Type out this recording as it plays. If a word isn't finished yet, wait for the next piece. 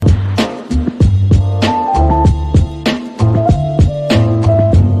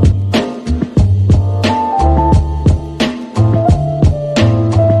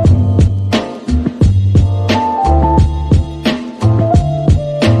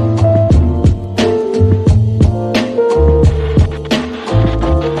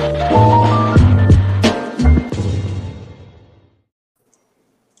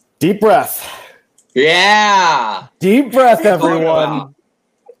Deep breath. Yeah. Deep breath, everyone.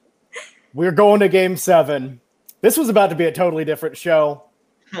 We're going to Game 7. This was about to be a totally different show,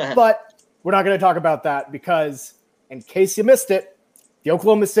 but we're not going to talk about that because, in case you missed it, the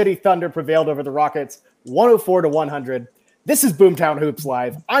Oklahoma City Thunder prevailed over the Rockets 104-100. This is Boomtown Hoops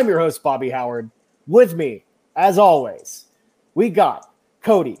Live. I'm your host, Bobby Howard. With me, as always, we got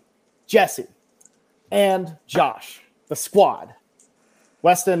Cody, Jesse, and Josh, the squad.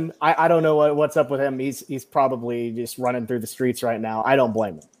 Weston, I don't know what's up with him. He's probably just running through the streets right now. I don't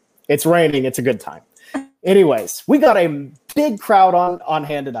blame him. It's raining. It's a good time. Anyways, we got a big crowd on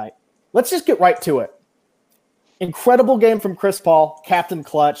hand tonight. Let's just get right to it. Incredible game from Chris Paul, Captain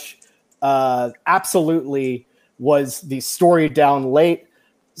Clutch. Absolutely was the story down late.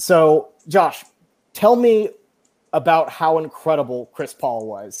 So, Josh, tell me about how incredible Chris Paul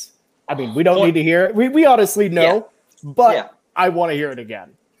was. I mean, we don't need to hear it. We honestly know, but I want to hear it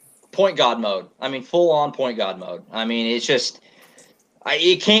again. Point guard mode. I mean, full on point guard mode. I mean, it's just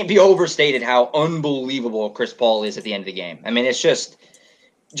it can't be overstated how unbelievable Chris Paul is at the end of the game. I mean, it's just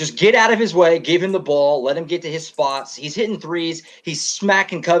get out of his way, give him the ball, let him get to his spots. He's hitting threes. He's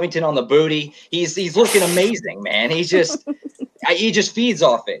smacking Covington on the booty. He's looking amazing, man. He just feeds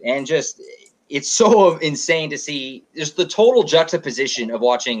off it, and just it's so insane to see just the total juxtaposition of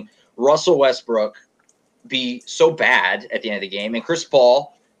watching Russell Westbrook be so bad at the end of the game and Chris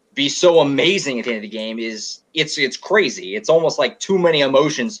Paul be so amazing at the end of the game it's crazy. It's almost like too many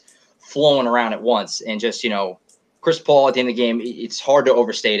emotions flowing around at once. And just, Chris Paul at the end of the game, it's hard to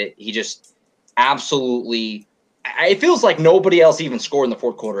overstate it. He just absolutely, it feels like nobody else even scored in the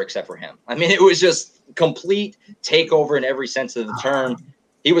fourth quarter except for him. I mean, it was just complete takeover in every sense of the term.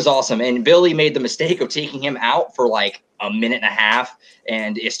 He was awesome. And Billy made the mistake of taking him out for like a minute and a half,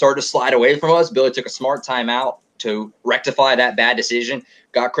 and it started to slide away from us. Billy took a smart timeout to rectify that bad decision,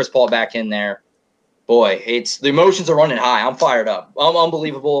 got Chris Paul back in there. Boy, the emotions are running high. I'm fired up.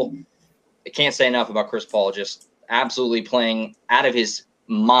 Unbelievable. I can't say enough about Chris Paul, just absolutely playing out of his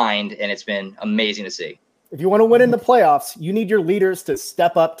mind, and it's been amazing to see. If you want to win in the playoffs, you need your leaders to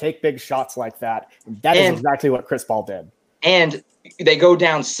step up, take big shots like that. That is exactly what Chris Paul did. And they go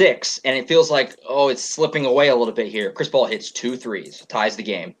down 6, and it feels like, it's slipping away a little bit here. Chris Paul hits 2 threes, ties the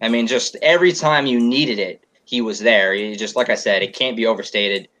game. I mean, just every time you needed it, he was there. He just, like I said, it can't be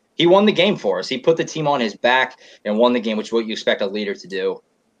overstated. He won the game for us. He put the team on his back and won the game, which is what you expect a leader to do.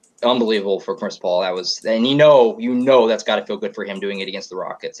 Unbelievable for Chris Paul. That was, and you know that's got to feel good for him doing it against the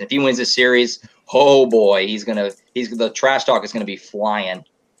Rockets. If he wins this series, oh boy, the trash talk is gonna be flying.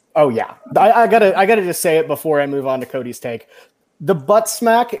 Oh yeah, I gotta just say it before I move on to Cody's take. The butt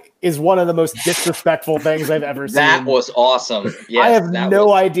smack is one of the most disrespectful things I've ever seen. That was awesome. Yes, I have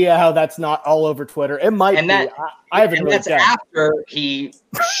no idea how that's not all over Twitter. It might be. I haven't really that's after he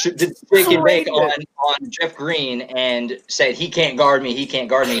did stick and bake on Jeff Green and said he can't guard me.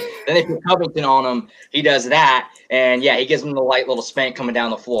 Then they put Covington on him. He does that, and he gives him the light little spank coming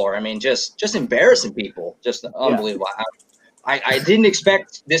down the floor. I mean, just embarrassing people. Just unbelievable. I didn't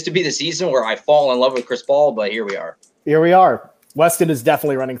expect this to be the season where I fall in love with Chris Paul, but here we are. Weston is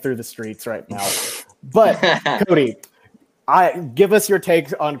definitely running through the streets right now. But Cody, give us your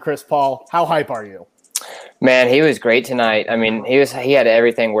take on Chris Paul. How hype are you? Man, he was great tonight. I mean, he had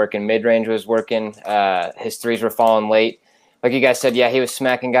everything working. Mid-range was working. His threes were falling late. Like you guys said, he was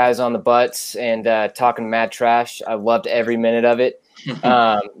smacking guys on the butts and talking mad trash. I loved every minute of it.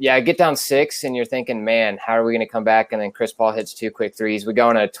 Get down 6 and you're thinking, man, how are we going to come back? And then Chris Paul hits 2 quick threes. We go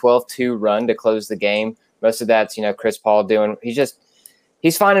on a 12-2 run to close the game. Most of that's, Chris Paul doing.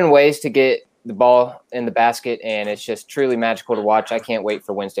 He's finding ways to get the ball in the basket, and it's just truly magical to watch. I can't wait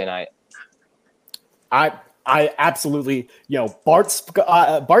for Wednesday night. I absolutely, Bart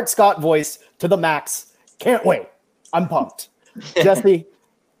Scott voice to the max. Can't wait. I'm pumped. Jesse,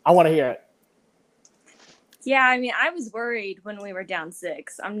 I want to hear it. Yeah, I mean, I was worried when we were down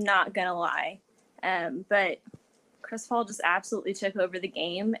 6. I'm not gonna lie, but Chris Paul just absolutely took over the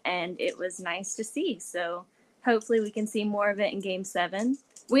game, and it was nice to see. So hopefully we can see more of it in Game 7.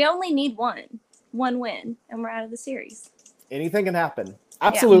 We only need one win, and we're out of the series. Anything can happen.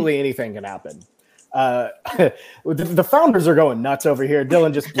 Absolutely anything can happen. The Founders are going nuts over here.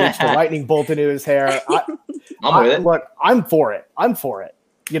 Dylan just bleached the lightning bolt into his hair. Look, I'm for it. I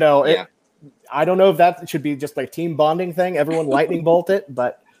don't know if that should be just like team bonding thing. Everyone lightning bolt it,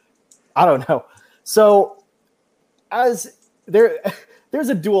 but I don't know. So as there's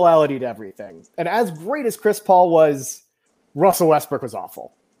a duality to everything. And as great as Chris Paul was, Russell Westbrook was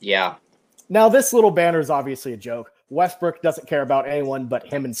awful. Yeah. Now, this little banner is obviously a joke. Westbrook doesn't care about anyone but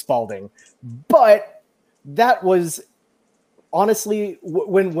him and Spalding. But that was honestly,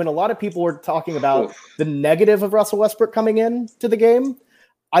 when a lot of people were talking about the negative of Russell Westbrook coming in to the game,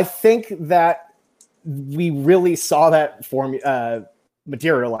 I think that we really saw that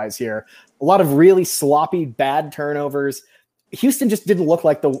materialize here. A lot of really sloppy, bad turnovers. Houston just didn't look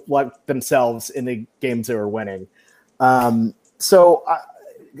like themselves in the games they were winning.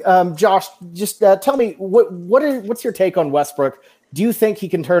 Josh, just tell me what's your take on Westbrook? Do you think he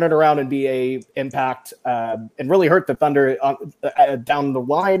can turn it around and be a impact and really hurt the Thunder down the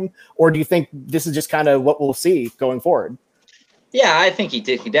line, or do you think this is just kind of what we'll see going forward? Yeah, I think he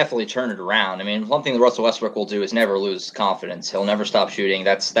definitely turn it around. I mean, one thing that Russell Westbrook will do is never lose confidence. He'll never stop shooting.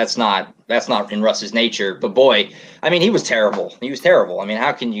 That's not in Russ's nature. But boy, I mean, he was terrible. I mean,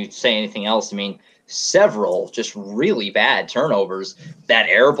 how can you say anything else? I mean, several just really bad turnovers. That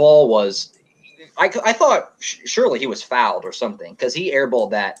air ball was, I thought surely he was fouled or something because he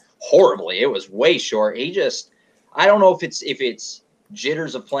airballed that horribly. It was way short. I don't know if it's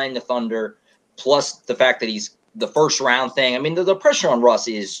jitters of playing the Thunder plus the fact that he's the first round thing. I mean, the pressure on Russ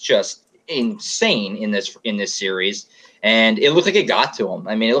is just insane in this series, and it looked like it got to him.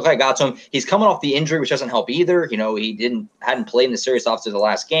 I mean, it looked like it got to him. He's coming off the injury, which doesn't help either. You know, he hadn't played in the series after the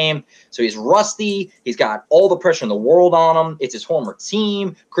last game, so he's rusty. He's got all the pressure in the world on him. It's his former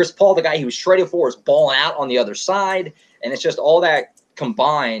team. Chris Paul, the guy he was traded for, is balling out on the other side, and it's just all that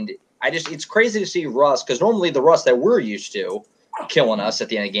combined. It's crazy to see Russ, because normally the Russ that we're used to killing us at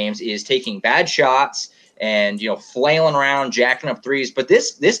the end of games is taking bad shots and, you know, flailing around, jacking up threes. But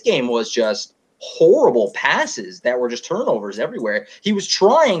this game was just horrible passes that were just turnovers everywhere. He was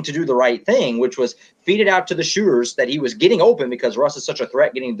trying to do the right thing, which was feed it out to the shooters that he was getting open because Russ is such a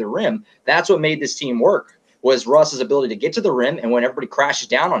threat getting to the rim. That's what made this team work, was Russ's ability to get to the rim. And when everybody crashes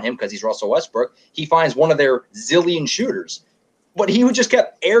down on him because he's Russell Westbrook, he finds one of their zillion shooters. But he would just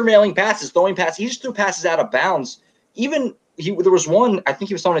kept airmailing passes, throwing passes. He just threw passes out of bounds. There was one, I think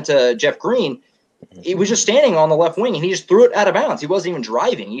he was throwing it to Jeff Green. He was just standing on the left wing, and he just threw it out of bounds. He wasn't even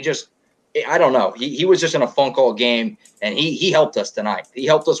driving. I don't know. He was just in a funk all game, and he helped us tonight. He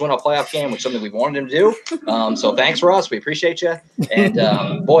helped us win a playoff game, which is something we wanted him to do. So thanks, Russ. We appreciate you.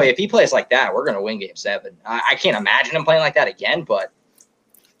 And, boy, if he plays like that, we're going to win Game 7. I can't imagine him playing like that again, but,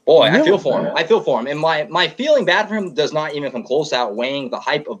 boy, I feel for him. And my feeling bad for him does not even come close to outweighing the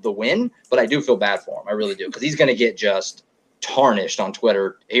hype of the win, but I do feel bad for him. I really do, because he's going to get just tarnished on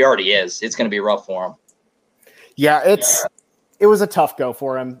Twitter. He already is. It's going to be rough for him. Yeah, it was a tough go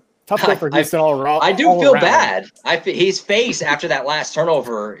for him. Tough go for Houston all around. I do feel bad. His face after that last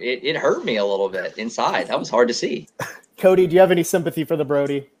turnover, it hurt me a little bit inside. That was hard to see. Cody, do you have any sympathy for the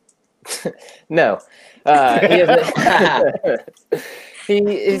Brody? No.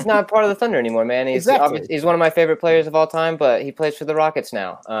 He's not part of the Thunder anymore, man. He's one of my favorite players of all time, but he plays for the Rockets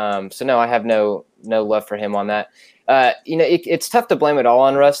now. So no, I have no love for him on that. It's tough to blame it all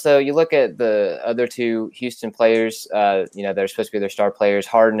on Russ, though. You look at the other two Houston players, they're supposed to be their star players,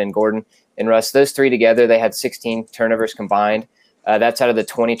 Harden and Gordon and Russ. Those three together, they had 16 turnovers combined. That's out of the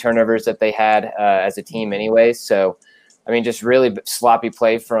 20 turnovers that they had as a team anyway. So, I mean, just really sloppy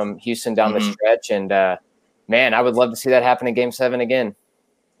play from Houston down the stretch. And, man, I would love to see that happen in Game 7 again.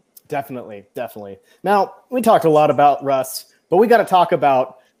 Definitely. Now, we talked a lot about Russ, but we got to talk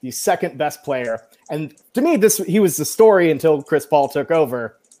about the second best player. And to me, he was the story until Chris Paul took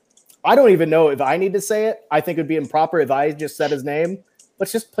over. I don't even know if I need to say it. I think it would be improper if I just said his name.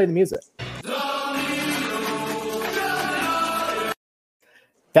 Let's just play the music.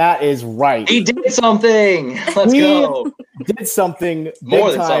 That is right. He did something. Let's go. Did something more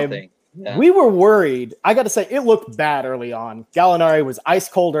than time. Something. Yeah. We were worried. I got to say, it looked bad early on. Gallinari was ice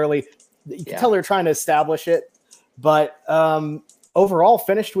cold early. You can tell they're trying to establish it. But overall,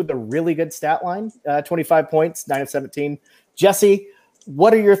 finished with a really good stat line, 25 points, 9 of 17. Jesse,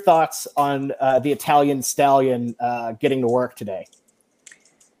 what are your thoughts on the Italian stallion getting to work today?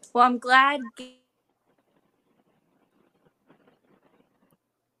 Well, I'm glad.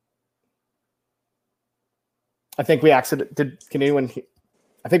 I think we accidentally. Can anyone?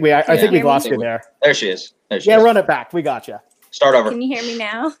 I think we lost you there. There she is. Run it back. We got you. Start over. Can you hear me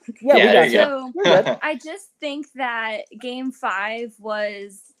now? Yeah, we got you. So I just think that Game 5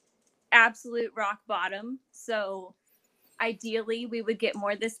 was absolute rock bottom. So ideally, we would get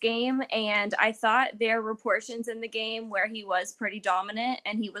more this game. And I thought there were portions in the game where he was pretty dominant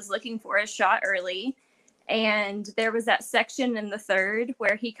and he was looking for a shot early. And there was that section in the third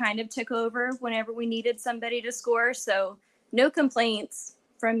where he kind of took over whenever we needed somebody to score. So no complaints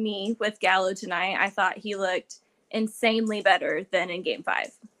from me with Gallo tonight. I thought he looked insanely better than in Game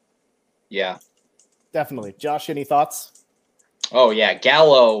 5. Yeah. Definitely. Josh, any thoughts? Oh, yeah.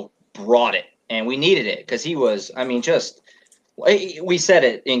 Gallo brought it, and we needed it because he was, just We said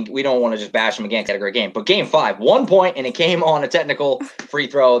it, and we don't want to just bash him again. Had a great game, but game 5, 1 point, and it came on a technical free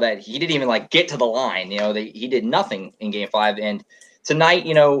throw that he didn't even get to the line. He did nothing in game 5, and tonight,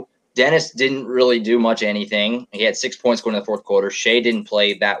 Dennis didn't really do much anything. He had 6 points going to the fourth quarter. Shea didn't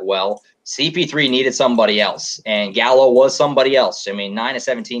play that well. CP3 needed somebody else, and Gallo was somebody else. I mean, 9 of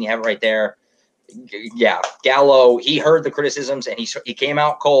 17, you have it right there. Yeah, Gallo, he heard the criticisms, and he came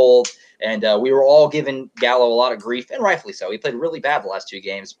out cold. And we were all giving Gallo a lot of grief, and rightfully so. He played really bad the last 2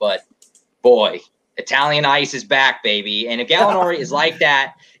 games, but boy, Italian Ice is back, baby. And if Gallinari is like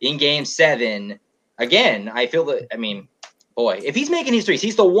that in game 7, again, I feel that, boy, if he's making these threes,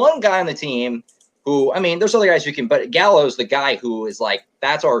 he's the one guy on the team who, there's other guys who can, but Gallo's the guy who is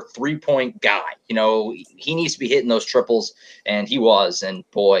that's our 3-point guy. He needs to be hitting those triples, and he was, and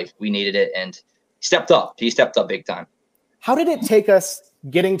boy, we needed it. And he stepped up. He stepped up big time. How did it take us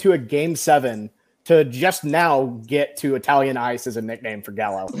getting to a game 7 to just now get to Italian Ice as a nickname for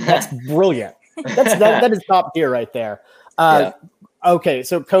Gallo? That's brilliant. That is top tier right there. Yeah. Okay,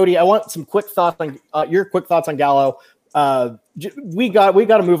 so Cody, I want some quick thoughts on your quick thoughts on Gallo. We got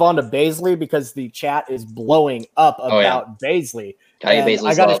to move on to Bazley because the chat is blowing up about Bazley. I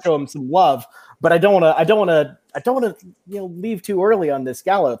got to show him some love, but I don't want to leave too early on this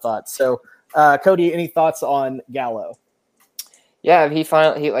Gallo thoughts. So, Cody, any thoughts on Gallo? Yeah, he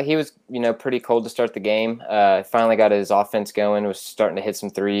was pretty cold to start the game. Finally got his offense going. Was starting to hit some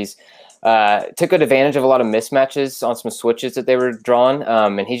threes. Took good advantage of a lot of mismatches on some switches that they were drawing.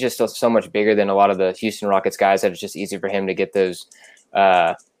 And he's just so much bigger than a lot of the Houston Rockets guys that it's just easy for him to get those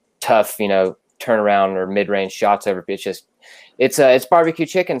tough, turnaround or mid-range shots over. It's barbecue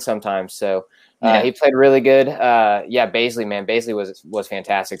chicken sometimes. So he played really good. Bazley, man, Bazley was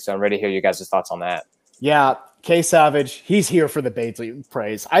fantastic. So I'm ready to hear you guys' thoughts on that. Yeah. K Savage, he's here for the Bazley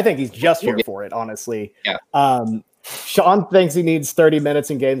praise. I think he's just here for it, honestly. Yeah. Sean thinks he needs 30 minutes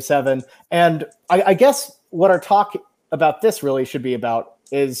in game 7. And I guess what our talk about this really should be about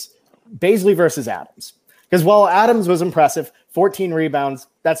is Bazley versus Adams. Because while Adams was impressive, 14 rebounds,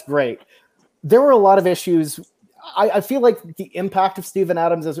 that's great. There were a lot of issues. I feel like the impact of Steven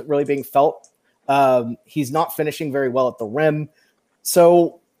Adams isn't really being felt. He's not finishing very well at the rim.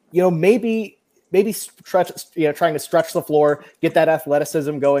 So, maybe stretch, trying to stretch the floor, get that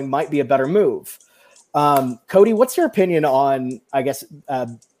athleticism going might be a better move. Cody, what's your opinion on,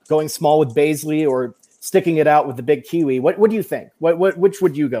 going small with Bazley or sticking it out with the big Kiwi? What do you think? Which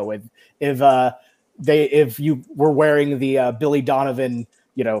would you go with if you were wearing the Billy Donovan,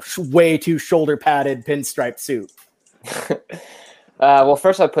 way too shoulder padded pinstripe suit? Well,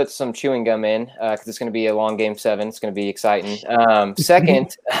 first I put some chewing gum in because it's going to be a long game 7. It's going to be exciting.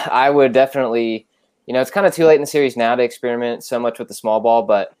 Second, I would definitely, it's kind of too late in the series now to experiment so much with the small ball,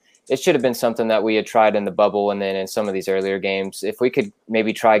 but it should have been something that we had tried in the bubble and then in some of these earlier games. If we could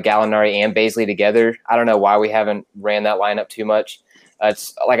maybe try Gallinari and Bazley together, I don't know why we haven't ran that lineup too much.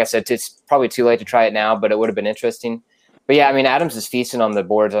 It's like I said, it's probably too late to try it now, but it would have been interesting. But yeah, Adams is feasting on the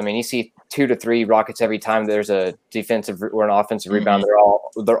boards. You see 2 to 3 Rockets every time there's a defensive or an offensive rebound.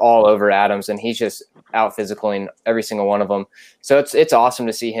 They're all over Adams, and he's just out physicaling every single one of them. So it's awesome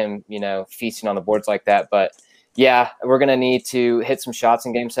to see him, feasting on the boards like that. But yeah, we're gonna need to hit some shots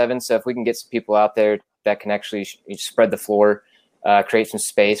in game 7. So if we can get some people out there that can actually spread the floor, create some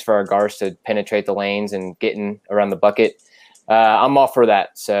space for our guards to penetrate the lanes and get in around the bucket, I'm all for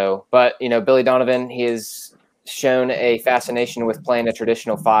that. So, but Billy Donovan, he is shown a fascination with playing a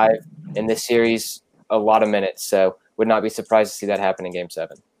traditional 5 in this series, a lot of minutes. So would not be surprised to see that happen in game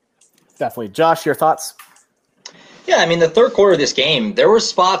 7. Definitely. Josh, your thoughts? Yeah, the third quarter of this game, there were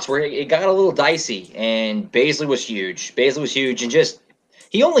spots where it got a little dicey, and Bazley was huge. And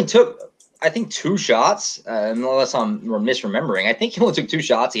he only took, I think, 2 shots, unless I'm misremembering. I think he only took 2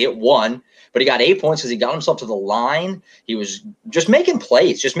 shots. He hit 1, but he got 8 points because he got himself to the line. He was just making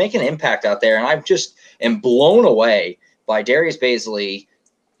plays, just making an impact out there, and I just am blown away by Darius Bazley,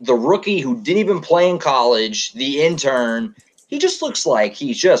 the rookie who didn't even play in college, the intern. He just looks like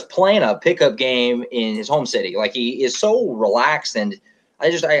he's just playing a pickup game in his home city. He is so relaxed, and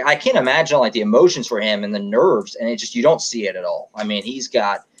I can't imagine the emotions for him and the nerves, and you don't see it at all. He's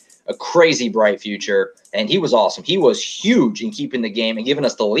got a crazy bright future, and he was awesome. He was huge in keeping the game and giving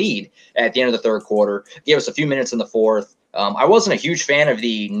us the lead at the end of the third quarter. Gave us a few minutes in the fourth. I wasn't a huge fan of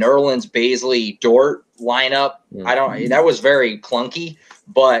the Nerlens, Bazley, Dort lineup. That was very clunky,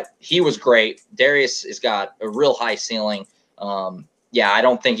 but he was great. Darius has got a real high ceiling. I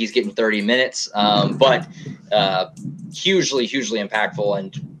don't think he's getting 30 minutes, but hugely impactful,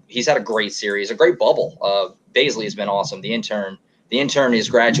 and he's had a great series, a great bubble. Bazley has been awesome. The intern, The intern is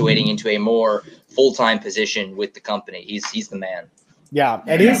graduating into a more full-time position with the company. He's the man. Yeah,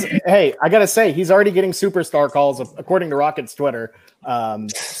 and hey, I gotta say, he's already getting superstar calls according to Rocket's Twitter.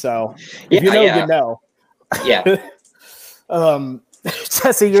 So if you know. Yeah.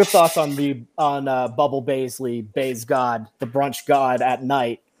 Jesse, your thoughts on Bubble Baisley, Bay's God, the brunch god at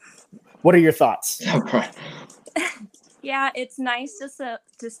night. What are your thoughts? Yeah, it's nice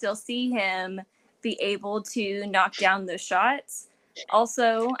to still see him be able to knock down those shots.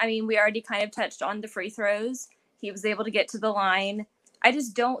 Also, I mean, we already kind of touched on the free throws. He was able to get to the line. I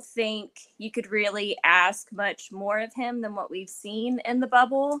just don't think you could really ask much more of him than what we've seen in the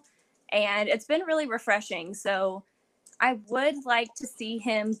bubble. And it's been really refreshing. So I would like to see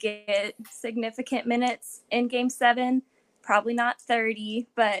him get significant minutes in Game 7. Probably not 30,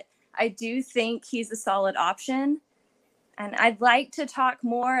 but I do think he's a solid option. And I'd like to talk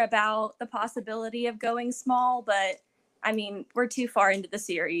more about the possibility of going small, but I mean, we're too far into the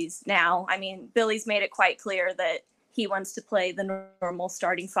series now. I mean, Billy's made it quite clear that he wants to play the normal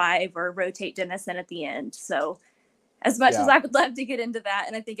starting 5 or rotate Dennis in at the end. So as much as I would love to get into that,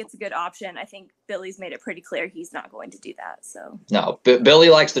 and I think it's a good option, I think Billy's made it pretty clear he's not going to do that. So no, Billy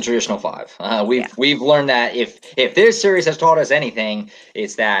likes the traditional 5. We've learned that if this series has taught us anything,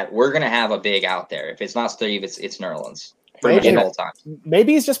 it's that we're gonna have a big out there. If it's not Steve, it's Nerlens. Pretty much all the time.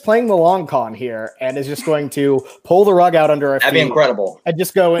 Maybe he's just playing the long con here and is just going to pull the rug out under our feet. That'd be incredible. And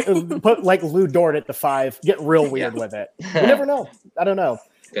just go put like Lou Dort at the 5, get real weird with it. You never know. I don't know.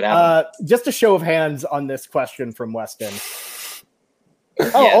 Just a show of hands on this question from Weston.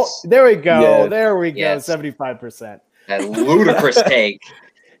 There we go. Yes. There we go. Yes. 75%. That ludicrous take.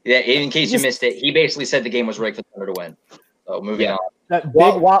 Yeah, in case you missed it, he basically said the game was rigged for Thunder to win. So moving on.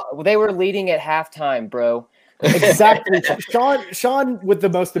 They were leading at halftime, bro. Exactly. Sean with the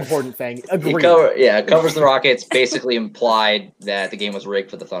most important thing. Agreed. Covers the Rockets, basically implied that the game was rigged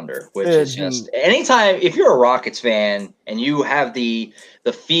for the Thunder, which is just anytime if you're a Rockets fan and you have the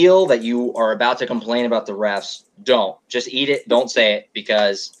feel that you are about to complain about the refs, don't. Just eat it, don't say it,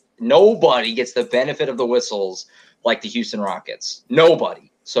 because nobody gets the benefit of the whistles like the Houston Rockets.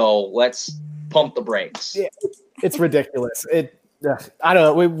 Nobody. So let's pump the brakes. Yeah, it's ridiculous. I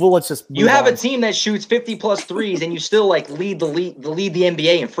don't know. Let's just. You have a team that shoots 50+ threes, and you still lead the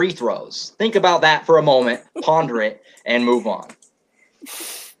NBA in free throws. Think about that for a moment, ponder it, and move on.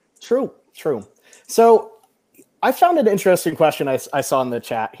 True. So, I found an interesting question I saw in the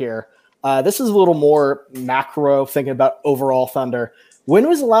chat here. This is a little more macro, thinking about overall Thunder. When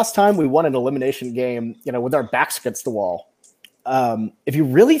was the last time we won an elimination game? With our backs against the wall. If you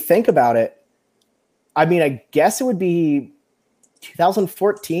really think about it, I mean, I guess it would be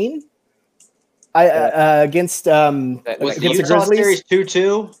 2014 against the Utah series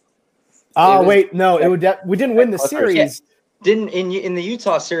 2-2. Oh wait, no, we didn't win the series. Didn't in the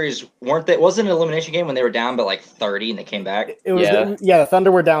Utah series wasn't an elimination game when they were down by 30 and they came back? It was the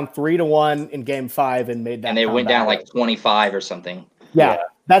Thunder were down 3-1 in Game 5 and made that. And they went down 25 or something. Yeah,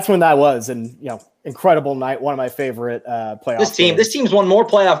 that's when that was, and incredible night. One of my favorite playoff. This team's won more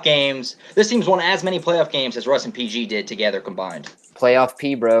playoff games. This team's won as many playoff games as Russ and PG did together combined. Playoff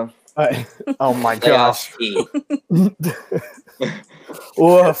P, bro. Oh my gosh. P.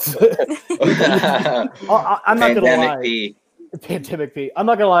 Oof. I'm not gonna lie. P. Pandemic P. I'm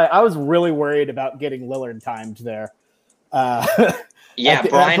not gonna lie. I was really worried about getting Lillard timed there.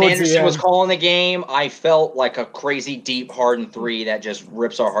 Brian Anderson was calling the game. I felt like a crazy deep Harden 3 that just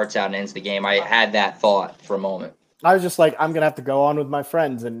rips our hearts out and ends the game. I had that thought for a moment. I was just like, I'm gonna have to go on with my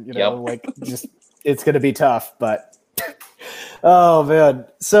friends, and just it's gonna be tough. But oh man,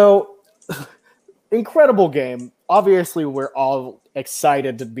 so incredible game. Obviously, we're all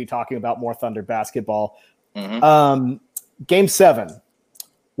excited to be talking about more Thunder basketball. Mm-hmm. Game 7.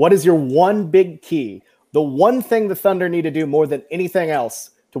 What is your one big key? The one thing the Thunder need to do more than anything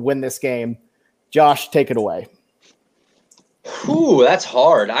else to win this game. Josh, take it away. Ooh, that's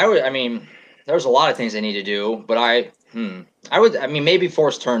hard. There's a lot of things they need to do, but maybe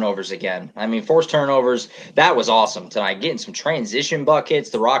force turnovers again. Force turnovers, that was awesome tonight. Getting some transition buckets,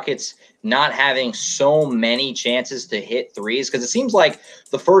 the Rockets not having so many chances to hit threes, because it seems like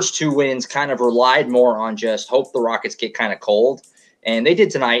the first 2 wins kind of relied more on just hope the Rockets get kind of cold. And they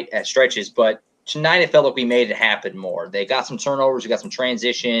did tonight at stretches, but tonight it felt like we made it happen more. They got some turnovers, we got some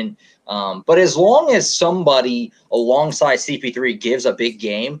transition. But as long as somebody alongside CP3 gives a big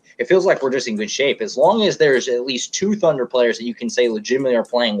game, it feels like we're just in good shape. As long as there's at least 2 Thunder players that you can say legitimately are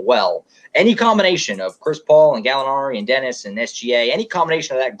playing well, any combination of Chris Paul and Gallinari and Dennis and SGA, any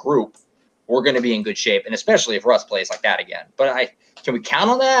combination of that group, we're going to be in good shape. And especially if Russ plays like that again. But can we count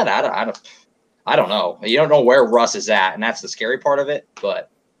on that? I don't know. You don't know where Russ is at, and that's the scary part of it. But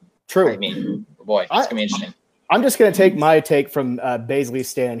True. I mean, boy, it's gonna be interesting. I'm just going to take my take from Baisley's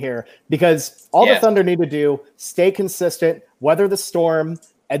stand here, because all the Thunder need to do, stay consistent, weather the storm,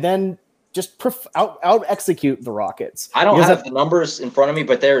 and then just out execute the Rockets. I don't have the numbers in front of me,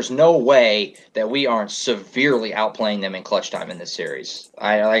 but there's no way that we aren't severely outplaying them in clutch time in this series.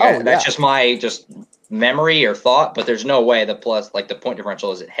 That's just my memory or thought, but there's no way the point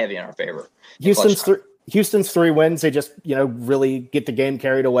differential is heavy in our favor. Houston's 3 wins. They just, really get the game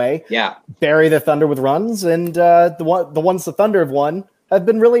carried away. Yeah. Bury the Thunder with runs. And the ones the Thunder have won have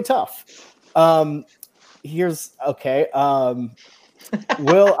been really tough. Will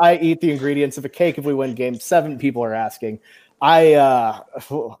I eat the ingredients of a cake if we win game 7? People are asking.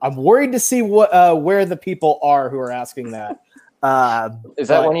 I'm worried to see where the people are who are asking that. Is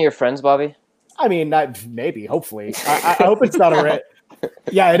that one of your friends, Bobby? I mean, maybe, hopefully. I hope it's not a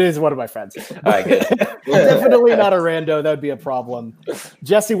Yeah, it is one of my friends. All right, good. Definitely not a rando. That would be a problem.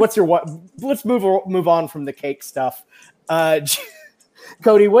 Jesse, what's your one? Let's move on from the cake stuff.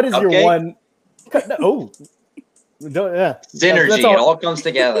 Cody, what is your one? Oh, yeah. Synergy. It all comes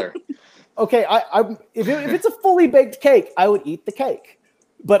together. Okay, if it's a fully baked cake, I would eat the cake.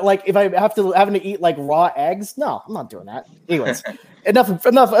 But if I having to eat raw eggs, no, I'm not doing that. Anyways, enough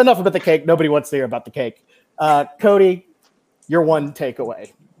about the cake. Nobody wants to hear about the cake. Cody, your one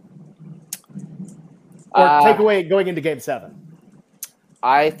takeaway. Or takeaway going into game 7.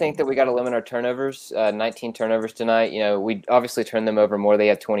 I think that we got to limit our turnovers. 19 turnovers tonight. We obviously turned them over more. They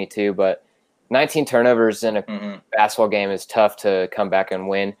had 22, but 19 turnovers in a basketball game is tough to come back and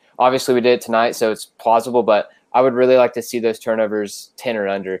win. Obviously, we did it tonight, so it's plausible, but I would really like to see those turnovers 10 or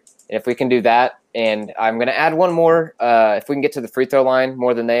under. And if we can do that, and I'm going to add one more, if we can get to the free throw line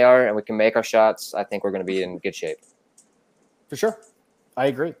more than they are and we can make our shots, I think we're going to be in good shape. For sure. I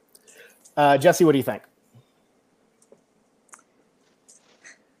agree. Jesse, what do you think?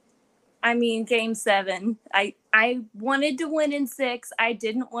 I mean, game 7. I wanted to win in 6. I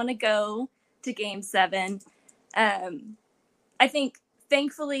didn't want to go to game 7. I think,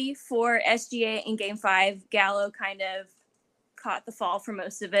 thankfully for SGA in game 5, Gallo kind of caught the fall for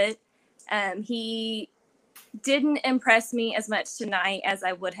most of it. He didn't impress me as much tonight as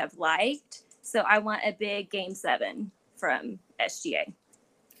I would have liked. So I want a big game 7 from SGA.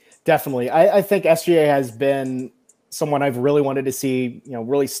 Definitely. I think SGA has been someone I've really wanted to see,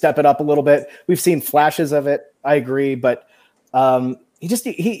 really step it up a little bit. We've seen flashes of it. I agree. But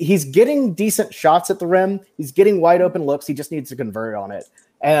he's getting decent shots at the rim. He's getting wide open looks. He just needs to convert on it.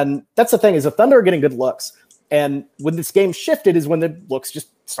 And that's the thing, is the Thunder are getting good looks. And when this game shifted is when the looks just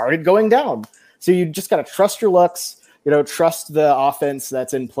started going down. So you just got to trust your looks, trust the offense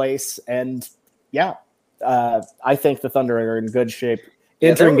that's in place. And I think the Thunder are in good shape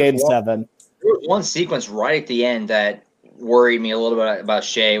entering game 7. There was one sequence right at the end that worried me a little bit about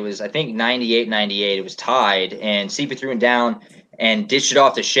Shea. It was, I think, 98-98. It was tied, and CP3 went down and dished it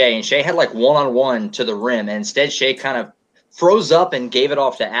off to Shea. And Shea had one-on-one to the rim. And instead, Shea kind of froze up and gave it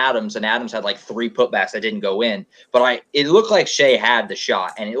off to Adams. And Adams had 3 putbacks that didn't go in. But it looked like Shea had the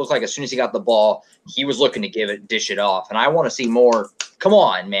shot. And it looked like as soon as he got the ball, he was looking to dish it off. And I want to see more. Come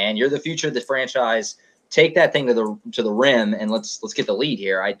on, man. You're the future of the franchise. Take that thing to the rim and let's get the lead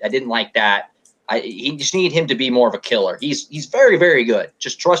here. I didn't like that. He just need him to be more of a killer. He's very, very good.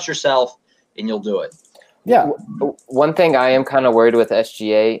 Just trust yourself and you'll do it. Yeah. One thing I am kind of worried with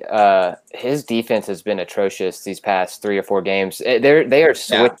SGA, his defense has been atrocious these past 3 or 4 games. They are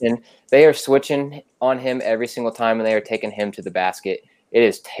switching. Yeah. They are switching on him every single time, and they are taking him to the basket. It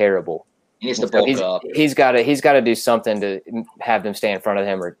is terrible. He needs to bulk up. He's got to do something to have them stay in front of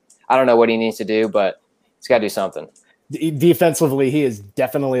him, or I don't know what he needs to do, but he's got to do something. Defensively, he is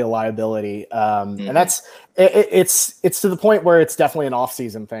definitely a liability, and that's it's to the point where it's definitely an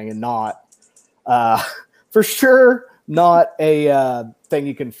off-season thing and not for sure not a thing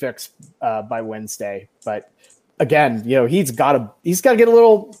you can fix by Wednesday. But again, he's got to get a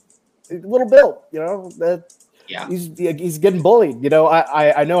little built. He's getting bullied.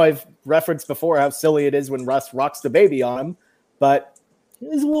 I know I've referenced before how silly it is when Russ rocks the baby on him, but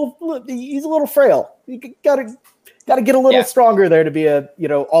he's a little frail. You gotta get a little stronger there to be a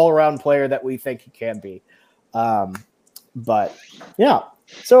all-around player that we think he can be. But yeah.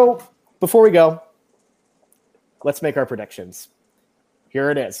 So before we go, let's make our predictions. Here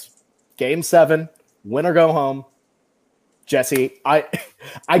it is. Game 7, win or go home. Jesse, I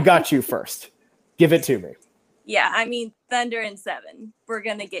got you first. Give it to me. Yeah, I mean, Thunder in 7. We're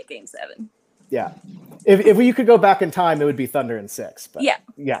gonna get game 7. Yeah. If you could go back in time, it would be Thunder in 6. But yeah,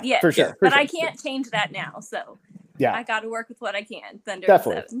 for sure. But I can't change that now. So Yeah. I got to work with what I can. Thunder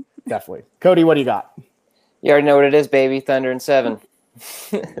Definitely. and 7. Definitely. Cody, what do you got? You already know what it is, baby. Thunder and 7.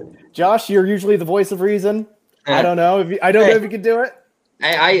 Josh, you're usually the voice of reason. I don't know if you can do it.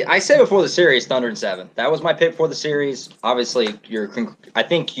 I said before the series, Thunder and 7. That was my pick for the series. Obviously, I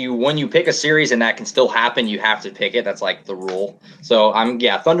think when you pick a series and that can still happen, you have to pick it. That's like the rule. So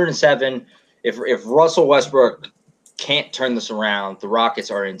Thunder and 7. If Russell Westbrook can't turn this around, the Rockets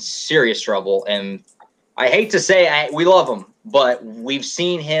are in serious trouble. And I hate to say we love him, but we've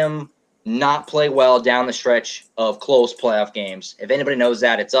seen him not play well down the stretch of close playoff games. If anybody knows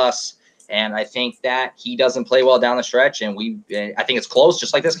that, it's us. And I think that he doesn't play well down the stretch, and I think it's close,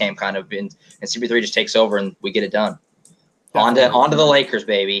 just like this game kind of. And CP3 just takes over, and we get it done. On to the Lakers,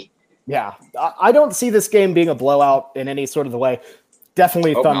 baby. Yeah, I don't see this game being a blowout in any sort of the way.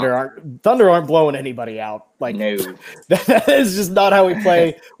 Definitely, Thunder aren't blowing anybody out. Like, no, that is just not how we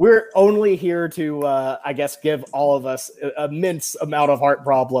play. We're only here to, I guess, give all of us an immense amount of heart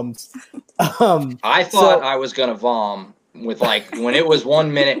problems. I thought I was gonna vom with when it was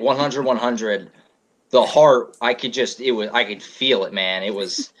 1 minute, 100. The heart, I could feel it, man. It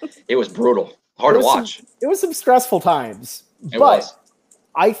was brutal, hard to watch. It was some stressful times, but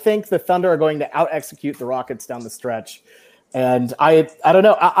I think the Thunder are going to out execute the Rockets down the stretch. And I don't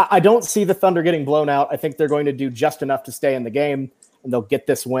know. I don't see the Thunder getting blown out. I think they're going to do just enough to stay in the game, and they'll get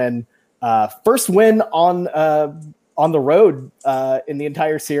this win. First win on the road in the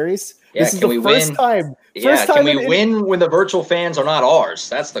entire series. Yeah, this is the first time. Can we win when the virtual fans are not ours?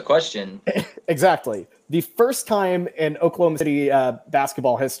 That's the question. Exactly. The first time in Oklahoma City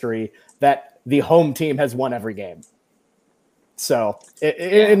basketball history that the home team has won every game. So,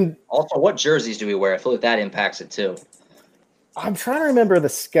 also, what jerseys do we wear? I feel like that impacts it too. I'm trying to remember the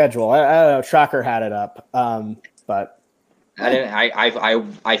schedule. I don't know. Tracker had it up, but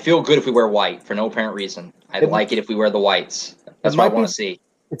I feel good if we wear white for no apparent reason. I like it if we wear the whites. That's what I want to see.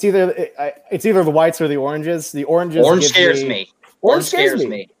 It's either the whites or the oranges. The oranges. Orange scares me. Orange scares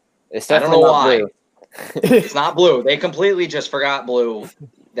me. It's I don't know why. Blue. It's not blue. They completely just forgot blue.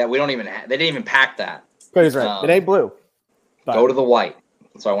 That we don't even. They didn't even pack that. Cody's right. It ain't blue. Go to the white.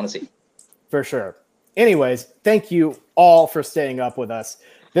 That's what I want to see. For sure. Anyways, thank you all for staying up with us.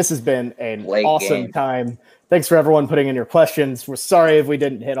 This has been an awesome time. Thanks for everyone putting in your questions. We're sorry if we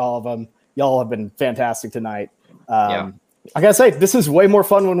didn't hit all of them. Y'all have been fantastic tonight. I gotta say, this is way more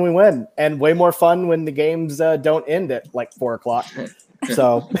fun when we win, and way more fun when the games don't end at 4:00.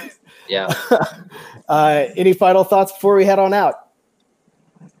 So, yeah. Any final thoughts before we head on out?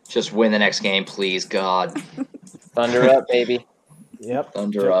 Just win the next game, please, God. Thunder up, baby. Yep.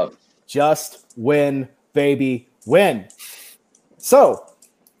 Thunder up. Just win, baby, win. So,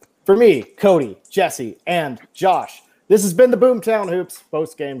 for me, Cody, Jesse, and Josh, this has been the Boomtown Hoops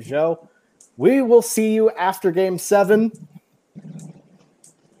post-game show. We will see you after Game 7.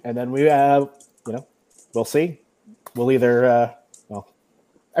 And then we'll see. We'll either,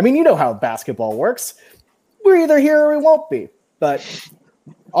 you know how basketball works. We're either here or we won't be. But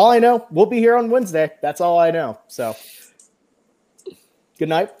all I know, we'll be here on Wednesday. That's all I know. So, good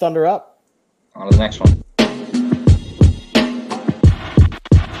night. Thunder up. On to the next one.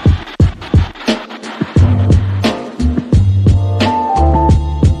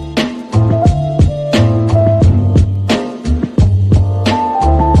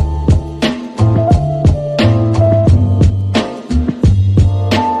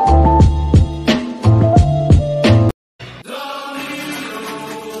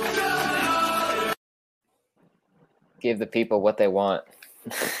 Give the people what they want.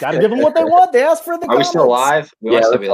 Got to give them what they want. They asked for the Are we still live? We must still be live.